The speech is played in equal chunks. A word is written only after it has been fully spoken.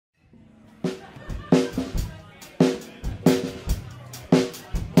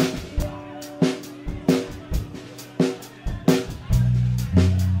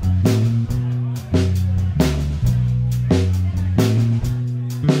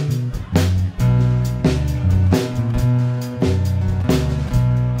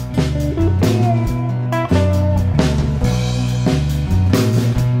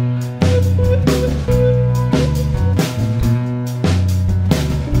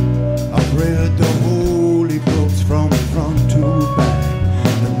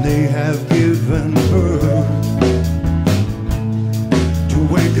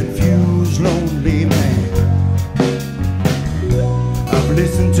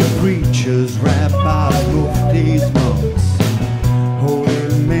preachers, rabbis, muftis, monks,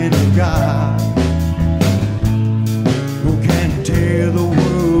 holy men of God, who can tear the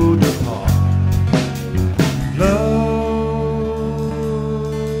world apart. Love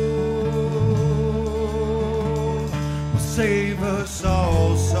will save us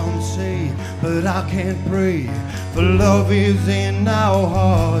all, some say, but I can't pray, for love is in our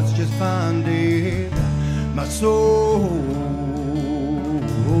hearts. Just find it, my soul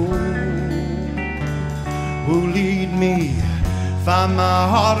will lead me. Find my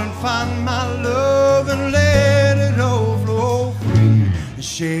heart and find my love and let it all flow free and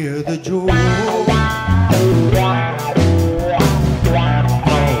share the joy.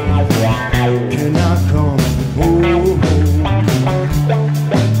 Can I come home?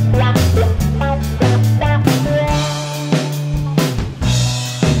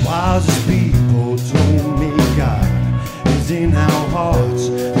 Wisest people told me God is in our hearts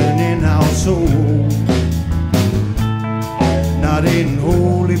and in our souls, not in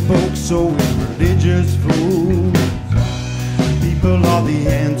holy folks or religious fools. People are the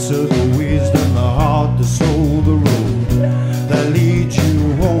answer, the wisdom, the heart, the soul, the road that leads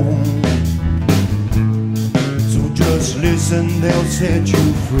you home. So just listen, they'll set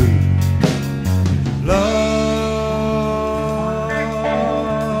you free. Love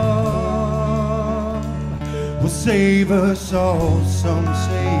will save us all, some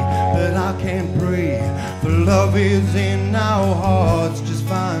say, but I can't pray, for love is in our hearts. Just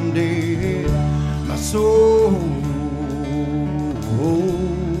find it, my soul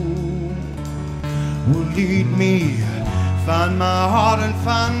will lead me. Find my heart and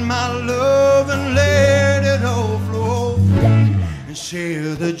find my love and let it all flow free and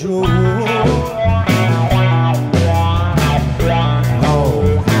share the joy. Lord, can I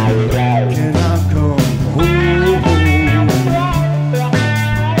come home?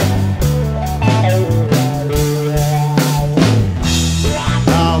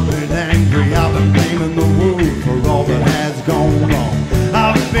 I've been angry, I've been blaming the world for all that has gone wrong.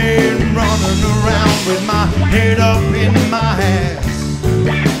 I've been running around with my head up in my ass.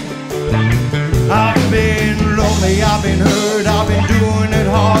 I've been lonely, I've been hurt, I've been doing it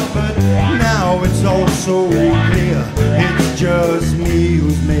hard, but now it's all so clear, it's just me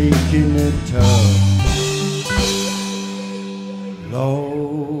who's making it tough.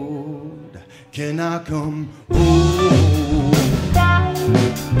 Lord, can I come home?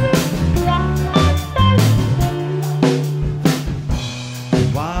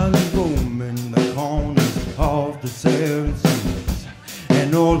 While I roam in the corners of the Saracens,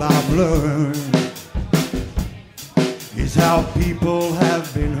 and all I've learned is how people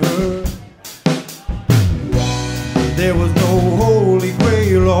have been hurt. There was no holy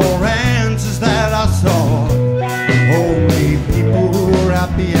grail or answers that I saw, only people who were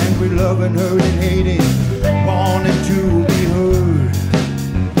happy, angry, loving, hurting, hating, wanting to be heard.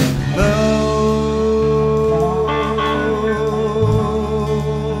 Love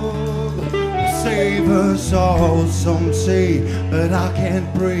will save us all, some say, but I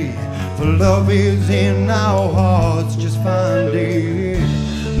can't pray, for love is in our hearts. Just find it,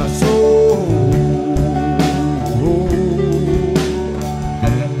 my soul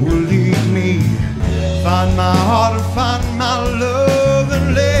will lead me. Find my heart and find my love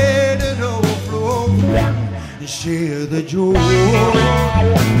and let it overflow and share the joy. Lord,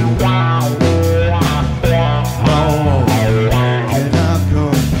 can I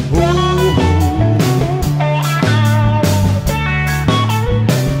come home?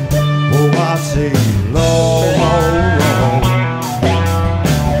 Oh, I say, Lord,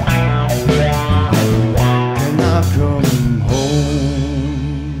 can I come